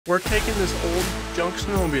We're taking this old junk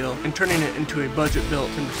snowmobile and turning it into a budget-built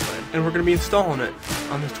TimberSled, and we're going to be installing it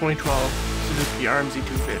on this 2012 Suzuki RMZ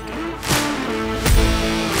 250.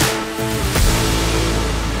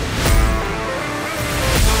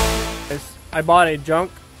 I bought a junk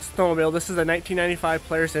snowmobile. This is a 1995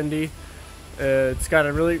 Polaris Indy. It's got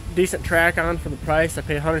a really decent track on for the price. I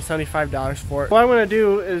paid $175 for it. What I want to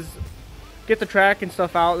do is get the track and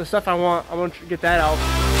stuff out. The stuff I want to get that out.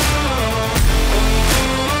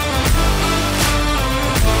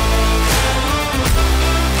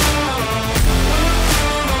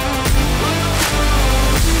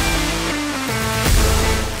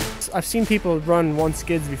 I've seen people run one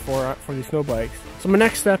skids before for these snow bikes. So my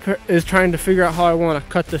next step is trying to figure out how I want to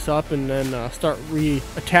cut this up and then start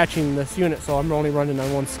reattaching this unit so I'm only running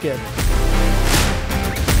on one skid.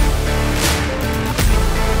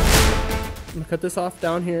 I'm going to cut this off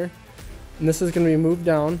down here, and this is going to be moved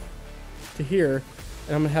down to here,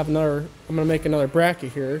 and I'm going to make another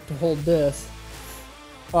bracket here to hold this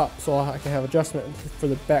up so I can have adjustment for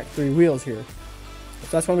the back three wheels here. So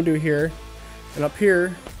that's what I'm going to do here, and up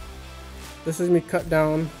here this is going to be cut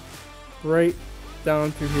down right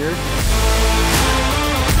down through here.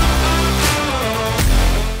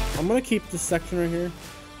 I'm going to keep this section right here.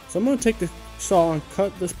 So I'm going to take the saw and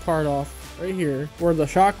cut this part off right here where the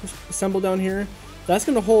shock was assembled down here. That's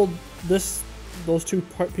going to hold those two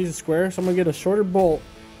pieces square. So I'm going to get a shorter bolt,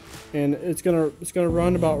 and it's going to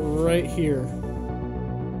run about right here.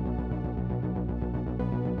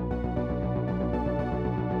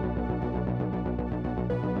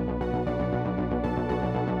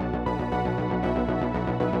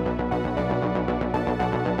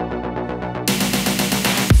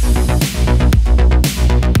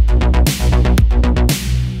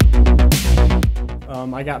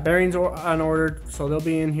 I got bearings unordered, so they'll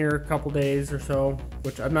be in here a couple days or so,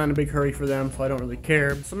 which I'm not in a big hurry for them, so I don't really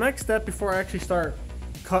care. So next step, before I actually start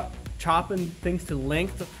chopping things to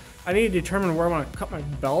length, I need to determine where I want to cut my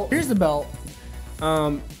belt. Here's the belt.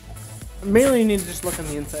 Mainly you need to just look on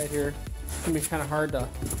the inside here. It's gonna be kind of hard to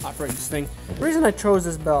operate this thing. The reason I chose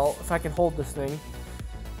this belt, if I can hold this thing,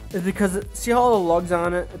 is because see how all the lugs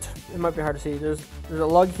on it? It might be hard to see. There's a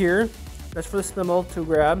lug here. That's for the spindle to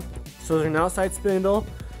grab. So there's an outside spindle,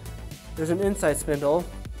 there's an inside spindle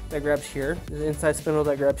that grabs here, there's an inside spindle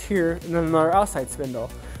that grabs here, and then another outside spindle.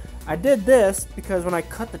 I did this because when I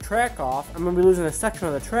cut the track off, I'm going to be losing a section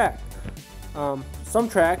of the track. Some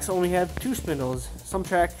tracks only have 2 spindles, some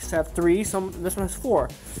tracks have 3, this one has 4.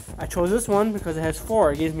 I chose this one because it has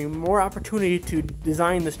 4. It gives me more opportunity to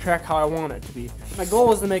design this track how I want it to be. My goal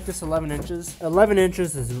was to make this 11 inches. 11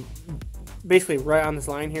 inches is basically right on this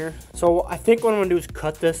line here. So I think what I'm gonna do is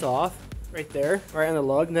cut this off right there, right on the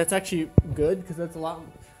lug, and that's actually good because it's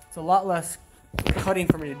a lot less cutting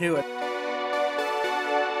for me to do it.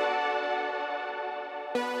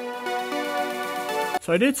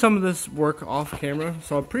 So I did some of this work off camera,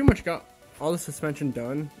 so I pretty much got all the suspension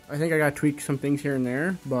done. I think I gotta tweak some things here and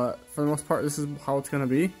there, but for the most part this is how it's gonna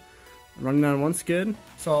be. I'm running on one skid.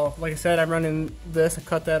 So like I said, I'm running this, I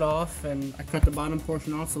cut that off, and I cut the bottom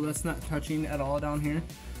portion off so that's not touching at all down here.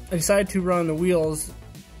 I decided to run the wheels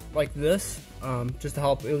like this, just to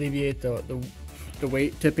help alleviate the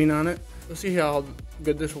weight tipping on it. We'll see how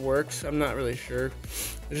good this works. I'm not really sure.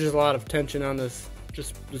 There's just a lot of tension on this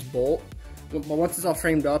bolt. But once it's all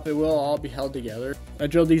framed up, it will all be held together. I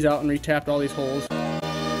drilled these out and re-tapped all these holes.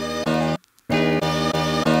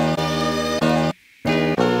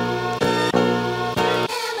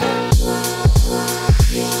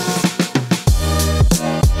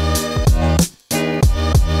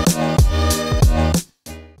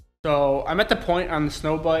 So I'm at the point on the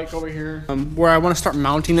snow bike over here where I want to start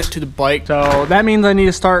mounting it to the bike. So that means I need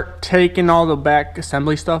to start taking all the back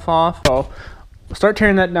assembly stuff off. So we'll start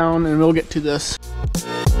tearing that down and we'll get to this.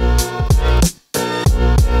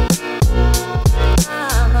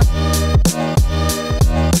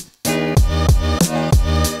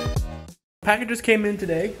 Packages came in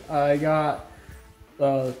today. I got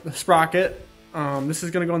the sprocket. This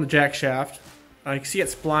is going to go in the jack shaft. I can see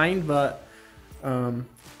it's splined, but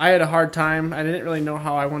I had a hard time. I didn't really know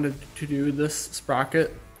how I wanted to do this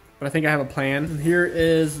sprocket, but I think I have a plan. And here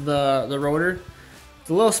is the rotor. It's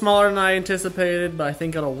a little smaller than I anticipated, but I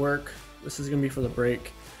think it'll work. This is gonna be for the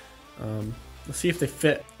brake. Let's see if they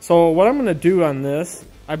fit. So what I'm gonna do on this,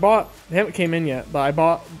 they haven't came in yet, but I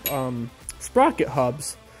bought sprocket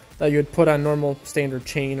hubs that you would put on normal standard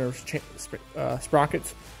chain or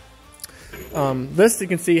sprockets. This you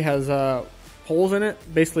can see has holes in it.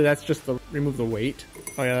 Basically that's just to remove the weight.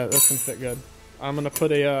 Oh yeah, that's gonna fit good. I'm gonna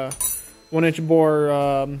put a 1-inch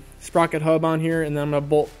bore sprocket hub on here, and then I'm gonna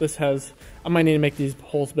bolt. This has, I might need to make these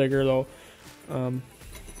holes bigger though.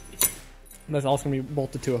 That's also gonna be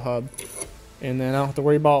bolted to a hub, and then I don't have to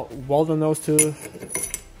worry about welding those to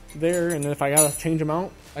there. And then if I gotta change them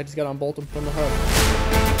out, I just gotta unbolt them from the hub.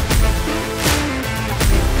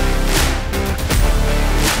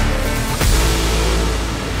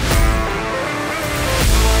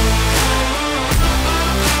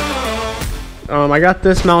 I got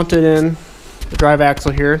this mounted in the drive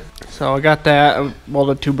axle here. So I got that, I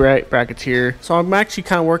welded 2 brackets here. So I'm actually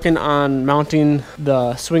kind of working on mounting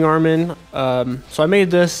the swing arm in. So I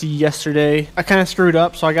made this yesterday. I kind of screwed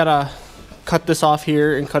up, so I gotta cut this off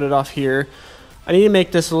here and cut it off here. I need to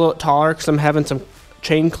make this a little taller because I'm having some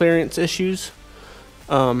chain clearance issues.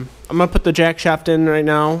 I'm gonna put the jack shaft in right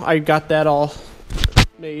now. I got that all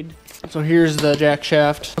made. So here's the jack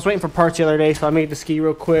shaft. I was waiting for parts the other day, so I made the ski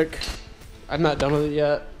real quick. I'm not done with it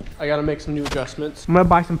yet. I gotta make some new adjustments. I'm gonna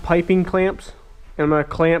buy some piping clamps, and I'm gonna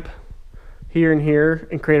clamp here and here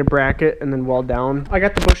and create a bracket and then weld down. I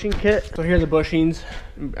got the bushing kit. So here are the bushings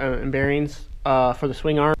and bearings for the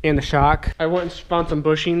swing arm and the shock. I went and found some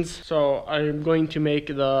bushings, so I'm going to make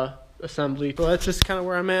the assembly. So that's just kind of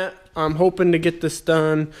where I'm at. I'm hoping to get this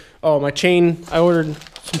done. Oh, my chain, I ordered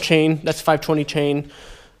some chain. That's 520 chain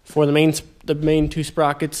for the main 2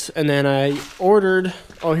 sprockets, and then I ordered,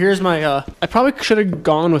 oh, here's my I probably should have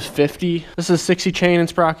gone with 50. This is 60 chain and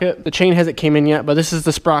sprocket. The chain hasn't came in yet, but this is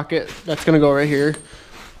the sprocket that's gonna go right here,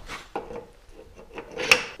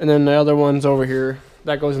 and then the other one's over here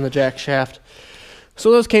that goes in the jack shaft.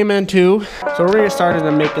 So those came in too. So we're gonna get started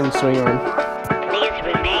on making the swing arm.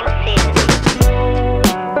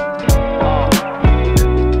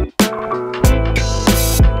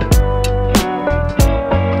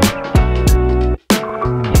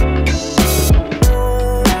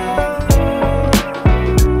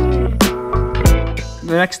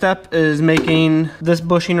 The next step is making this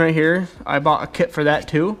bushing right here. I bought a kit for that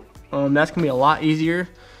too. That's gonna be a lot easier.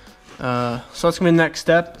 So that's gonna be the next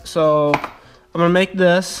step. So I'm gonna make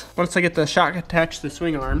this, once I get the shock attached to the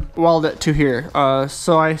swing arm, weld it to here.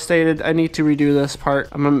 So I stated I need to redo this part.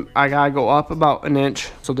 I gotta go up about 1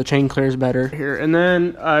 inch so the chain clears better here. And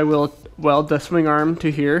then I will weld the swing arm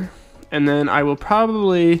to here. And then I will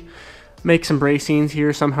probably make some bracings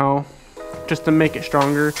here somehow just to make it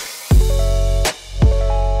stronger.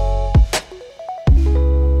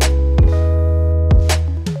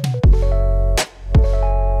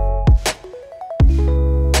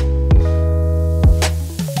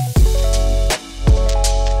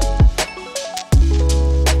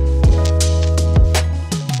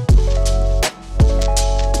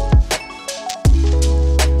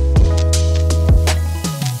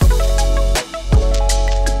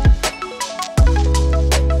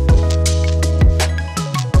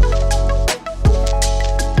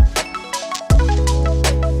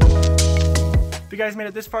 If you guys made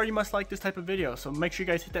it this far, you must like this type of video, so make sure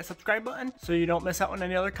you guys hit that subscribe button so you don't miss out on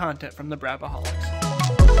any other content from the Brabaholics.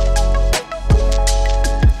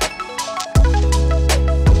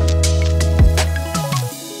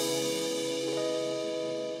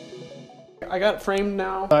 I got it framed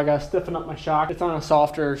now. I gotta stiffen up my shock. It's on a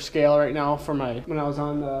softer scale right now for when I was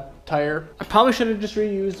on the tire. I probably should have just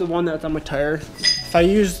reused the one that's on my tire. If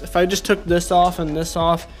I just took this off and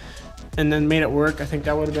then made it work, I think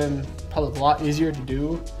that would have been probably a lot easier to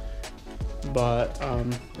do. But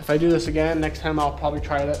if I do this again, next time I'll probably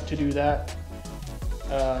try to do that.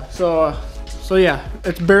 So yeah,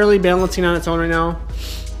 it's barely balancing on its own right now.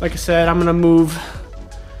 Like I said, I'm gonna move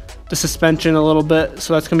the suspension a little bit,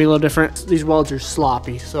 so that's gonna be a little different. These welds are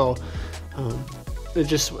sloppy, so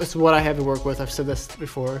it's what I have to work with. I've said this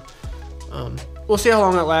before. We'll see how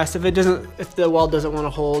long it lasts. If the weld doesn't want to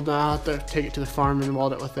hold, I'll have to take it to the farm and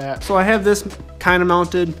weld it with that. So I have this kind of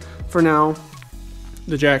mounted for now,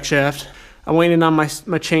 the jack shaft. I'm waiting on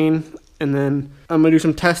my chain, and then I'm gonna do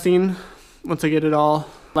some testing once I get it all.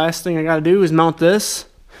 Last thing I gotta do is mount this,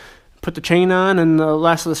 put the chain on and the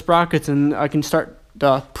last of the sprockets, and I can start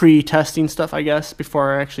the pre-testing stuff, I guess,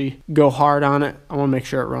 before I actually go hard on it. I wanna make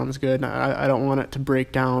sure it runs good. I don't want it to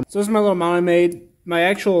break down. So this is my little mount I made.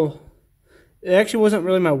 It actually wasn't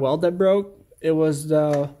really my weld that broke. It was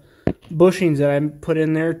the bushings that I put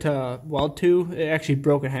in there to weld to. It actually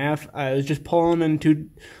broke in half. I was just pulling in two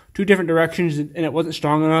different directions, and it wasn't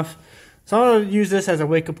strong enough. So I'm going to use this as a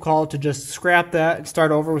wake-up call to just scrap that and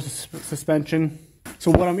start over with the suspension.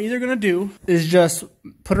 So what I'm either going to do is just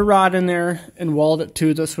put a rod in there and weld it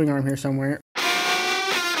to the swing arm here somewhere.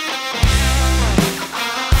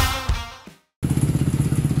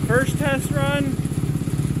 First test run.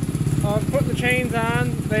 Putting the chains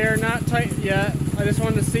on. They are not tight yet. I just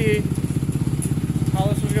wanted to see how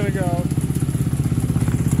this was gonna go.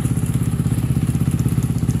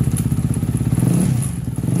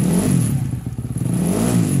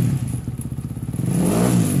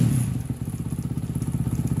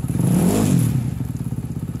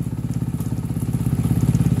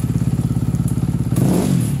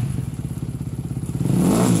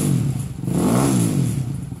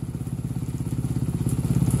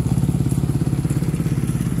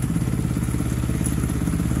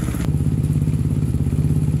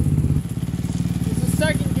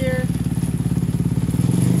 Second gear.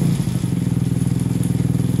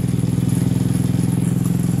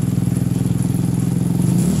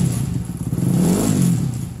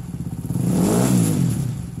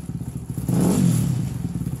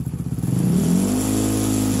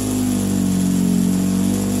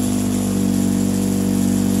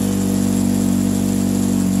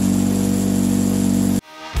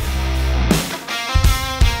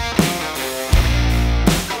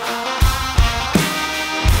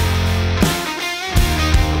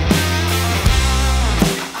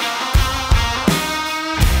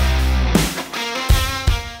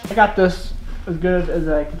 I got this as good as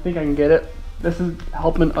I think I can get it. This is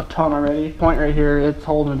helping a ton already. Point right here, it's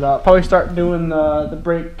holding it up. Probably start doing the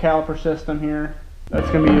brake caliper system here. That's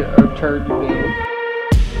gonna be a turd to do.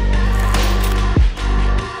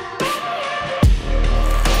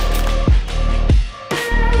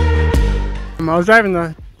 I was driving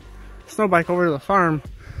the snow bike over to the farm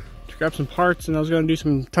to grab some parts, and I was gonna do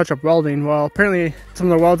some touch-up welding. Well, apparently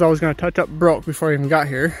some of the welds I was gonna touch up broke before I even got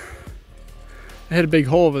here. I hit a big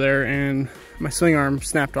hole over there and my swing arm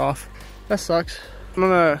snapped off. That sucks. I'm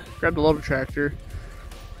gonna grab the loader tractor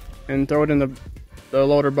and throw it in the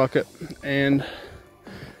loader bucket and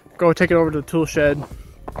go take it over to the tool shed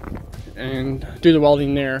and do the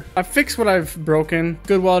welding there. I fixed what I've broken.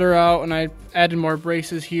 Good welder out, and I added more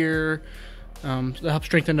braces here to help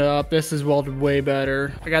strengthen it up. This is welded way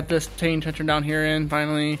better. I got this chain tension down here in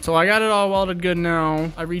finally. So I got it all welded good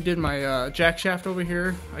now. I redid my jack shaft over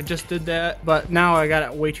here. I just did that, but now I got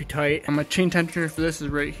it way too tight. And my chain tensioner for this is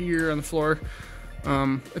right here on the floor.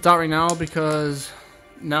 It's out right now because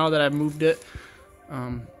now that I've moved it,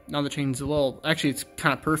 now the chain's a little, actually it's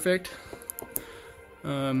kind of perfect.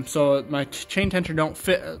 So my chain tensioner don't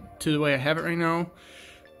fit to the way I have it right now.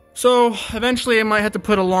 So eventually I might have to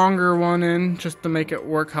put a longer one in just to make it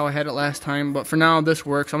work how I had it last time, but for now this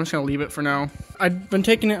works. I'm just gonna leave it for now. I've been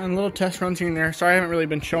taking it on little test runs here and there, so I haven't really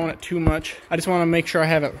been showing it too much. I just want to make sure I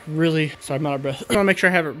have it really, sorry, I'm out of breath. I want to make sure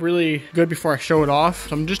I have it really good before I show it off.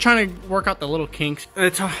 So I'm just trying to work out the little kinks.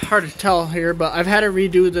 It's hard to tell here, but I've had to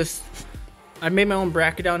redo this. I made my own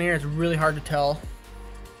bracket down here. It's really hard to tell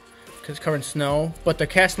because it's covered in snow, but the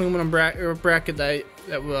cast aluminum bracket that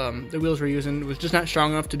the wheels were using was just not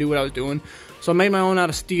strong enough to do what I was doing. So I made my own out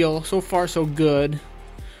of steel. So far so good.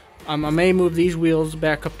 I may move these wheels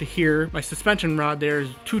back up to here. My suspension rod there is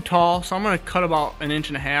too tall, so I'm going to cut about 1.5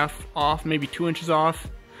 inches off, maybe 2 inches off.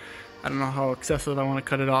 I don't know how excessive I want to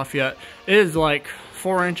cut it off yet. It is like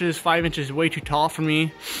 4 inches, 5 inches way too tall for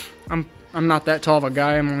me. I'm not that tall of a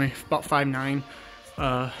guy. I'm only about 5'9".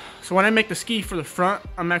 So when I make the ski for the front,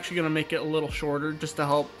 I'm actually going to make it a little shorter just to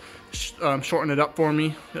help shorten it up for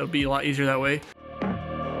me. It'll be a lot easier that way.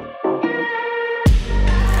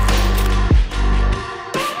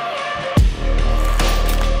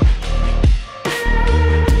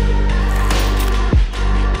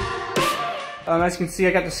 As you can see,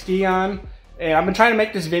 I got the ski on, and I've been trying to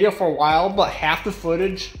make this video for a while, but half the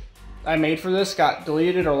footage I made for this got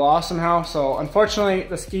deleted or lost somehow. So unfortunately,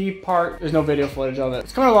 the ski part, there's no video footage of it.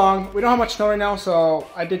 It's coming along. We don't have much snow right now, so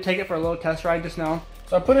I did take it for a little test ride just now.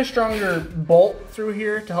 So I put a stronger bolt through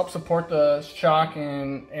here to help support the shock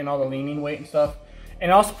and all the leaning weight and stuff.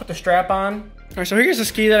 And I also put the strap on. All right, so here's the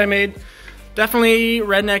ski that I made. Definitely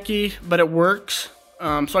rednecky, but it works.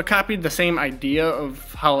 So I copied the same idea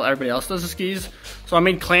of how everybody else does the skis. So I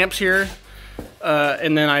made clamps here,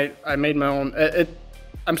 and then I made my own.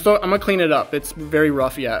 I'm gonna clean it up. It's very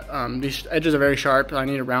rough yet. These edges are very sharp. I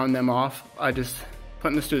need to round them off. I just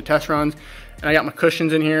putting this through the test runs, and I got my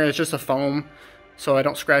cushions in here. It's just a foam, so I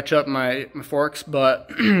don't scratch up my forks. But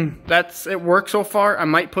it works so far. I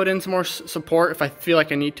might put in some more support if I feel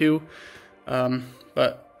like I need to,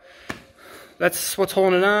 but that's what's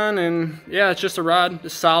holding it on. And yeah, it's just a rod.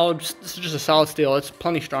 It's solid. This is just a solid steel. It's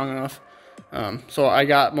plenty strong enough. So I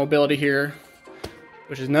got mobility here,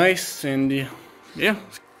 which is nice. And yeah,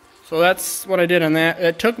 so that's what I did on that.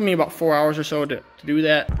 It took me about 4 hours or so to do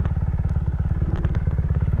that.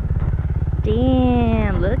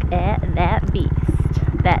 Damn, look at that beast.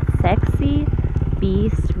 That sexy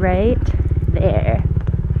beast right there.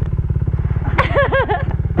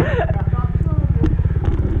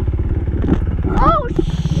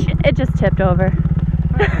 It just tipped over.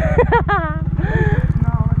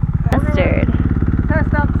 Mustard.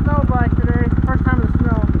 Test out the snow bike today. First time in the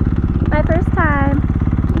snow. My first time.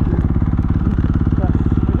 But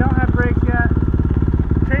we don't have brakes yet.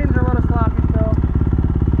 Chains are a little sloppy still.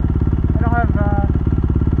 I don't have,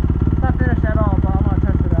 it's not finished at all, but I'm gonna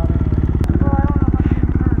test it out anyway. Oh, I don't know how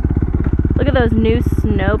to turn. Look at those new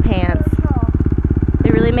snow pants.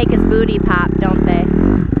 They really make his booty pop, don't they?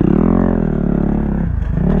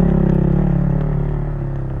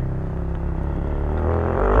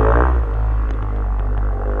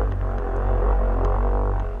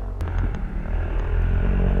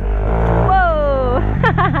 Whoa!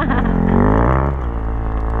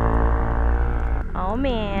 Oh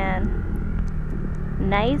man.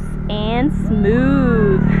 Nice and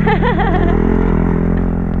smooth.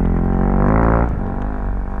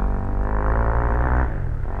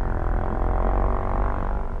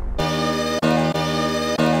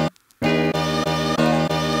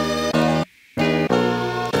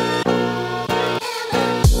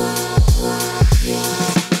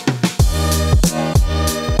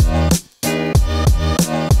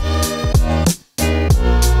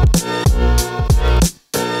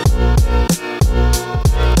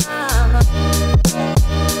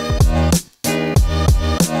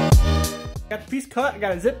 Got the piece cut, I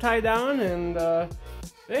got a zip tie down, and yeah,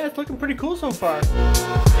 it's looking pretty cool so far.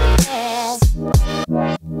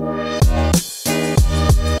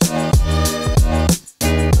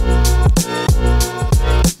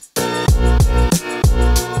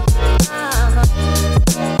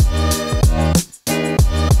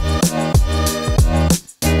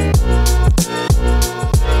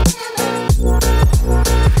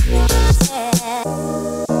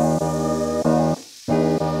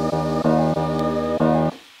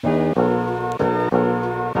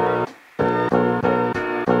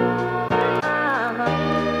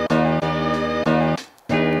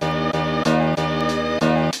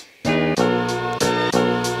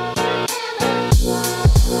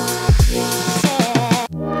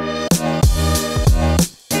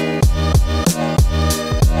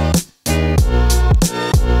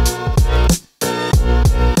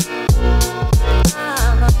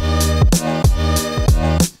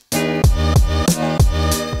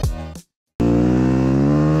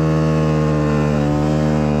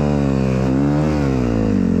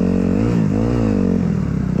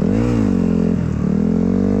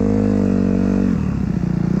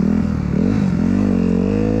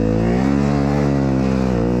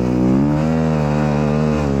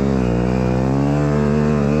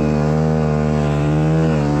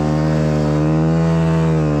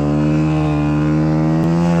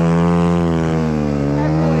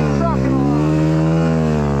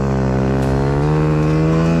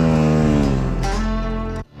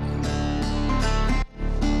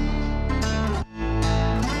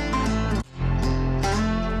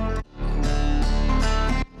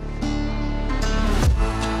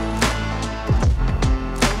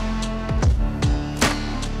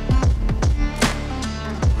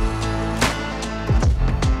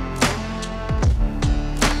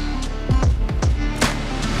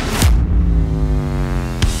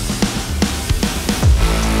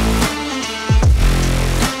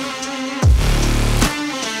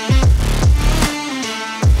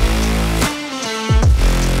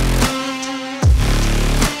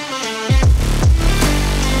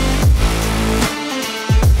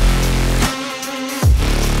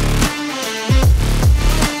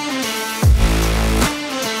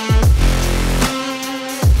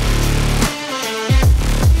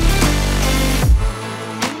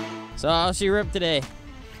 So how's she rip today?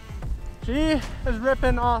 She is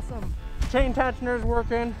ripping awesome. Chain tensioner's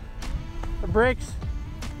working. The brakes,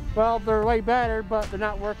 well, they're way better, but they're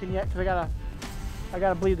not working yet because I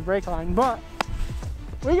gotta bleed the brake line. But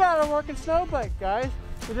we got a working snow bike, guys.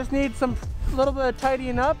 We just need some little bit of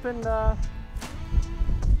tidying up, and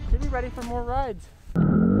should be ready for more rides.